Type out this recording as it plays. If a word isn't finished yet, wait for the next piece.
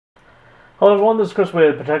Hello everyone, this is Chris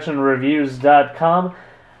with ProtectionReviews.com.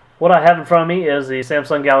 What I have in front of me is the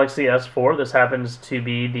Samsung Galaxy S4. This happens to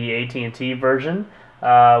be the AT&T version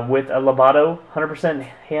with a Labato 100%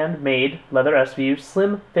 handmade leather S View,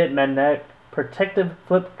 slim fit magnetic protective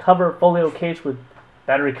flip cover folio case with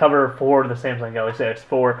battery cover for the Samsung Galaxy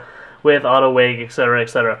S4 with auto wake, etc.,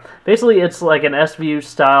 etc. Basically, it's like an S View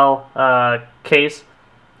style case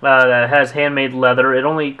that has handmade leather. It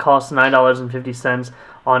only costs $9.50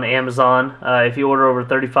 on Amazon. If you order over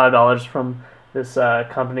 $35 from this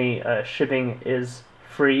company, shipping is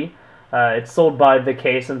free. It's sold by the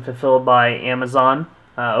case and fulfilled by Amazon.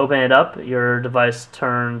 Open it up, your device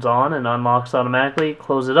turns on and unlocks automatically.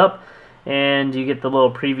 Close it up, and you get the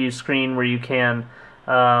little preview screen where you can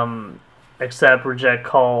accept, reject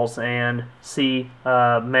calls, and see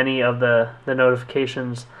many of the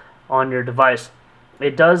notifications on your device.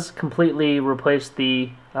 It does completely replace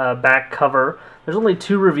the back cover. There's only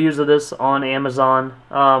 2 reviews of this on Amazon.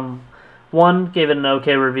 One gave it an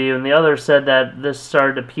okay review, and the other said that this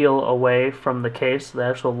started to peel away from the case, the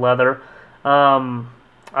actual leather.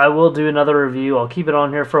 I will do another review. I'll keep it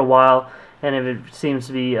on here for a while, and if it seems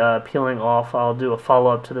to be peeling off, I'll do a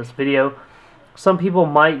follow-up to this video. Some people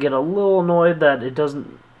might get a little annoyed that it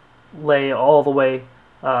doesn't lay all the way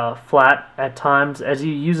flat at times. As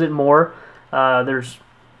you use it more,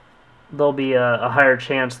 there'll be a higher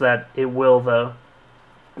chance that it will, though.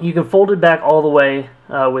 You can fold it back all the way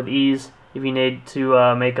with ease if you need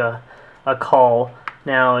to make a call.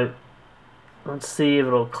 Now, let's see if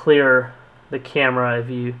it'll clear the camera if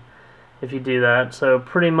you do that. So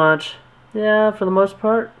pretty much, yeah, for the most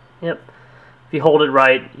part, yep. If you hold it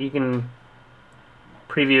right, you can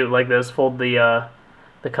preview it like this, fold the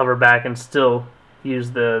cover back, and still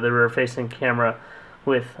use the rear-facing camera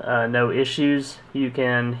with no issues. You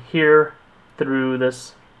can hear through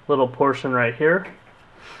this little portion right here.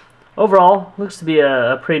 Overall, looks to be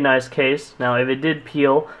a pretty nice case. Now, if it did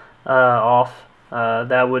peel off,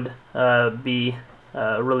 that would be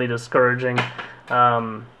really discouraging.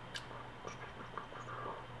 But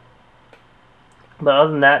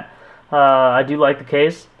other than that, I do like the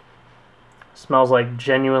case. Smells like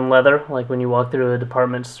genuine leather, like when you walk through a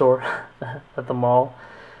department store at the mall.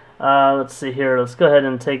 Let's see here. Let's go ahead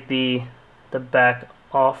and take the back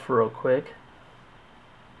off real quick.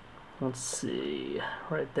 Let's see,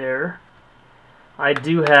 right there. I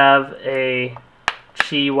do have a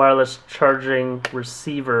Qi wireless charging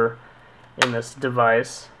receiver in this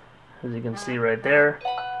device, as you can see right there.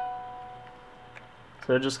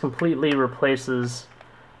 So it just completely replaces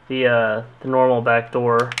the normal back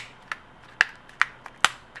door,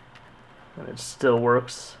 and it still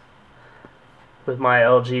works with my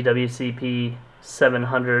LG WCP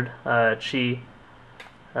 700 Qi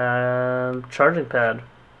charging pad.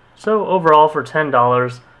 So overall, for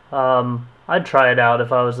 $10, I'd try it out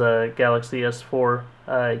if I was a Galaxy S4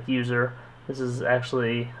 user. This is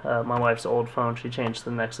actually my wife's old phone. She changed to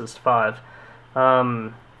the Nexus 5.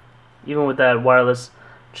 Even with that wireless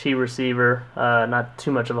Qi receiver, not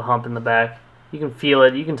too much of a hump in the back. You can feel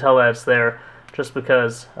it. You can tell that it's there just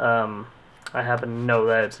because I happen to know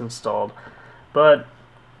that it's installed. But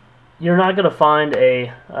you're not going to find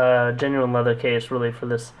a genuine leather case really for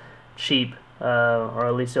this cheap, or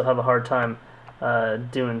at least you'll have a hard time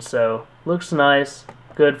doing so. Looks nice,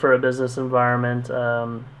 good for a business environment.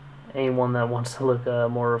 Anyone that wants to look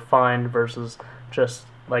more refined versus just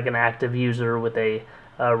like an active user with a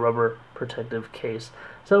rubber protective case.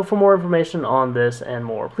 So for more information on this and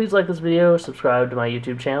more, please like this video, subscribe to my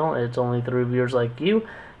YouTube channel. It's only through viewers like you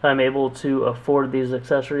I'm able to afford these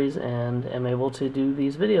accessories and am able to do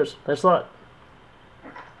these videos. Thanks a lot.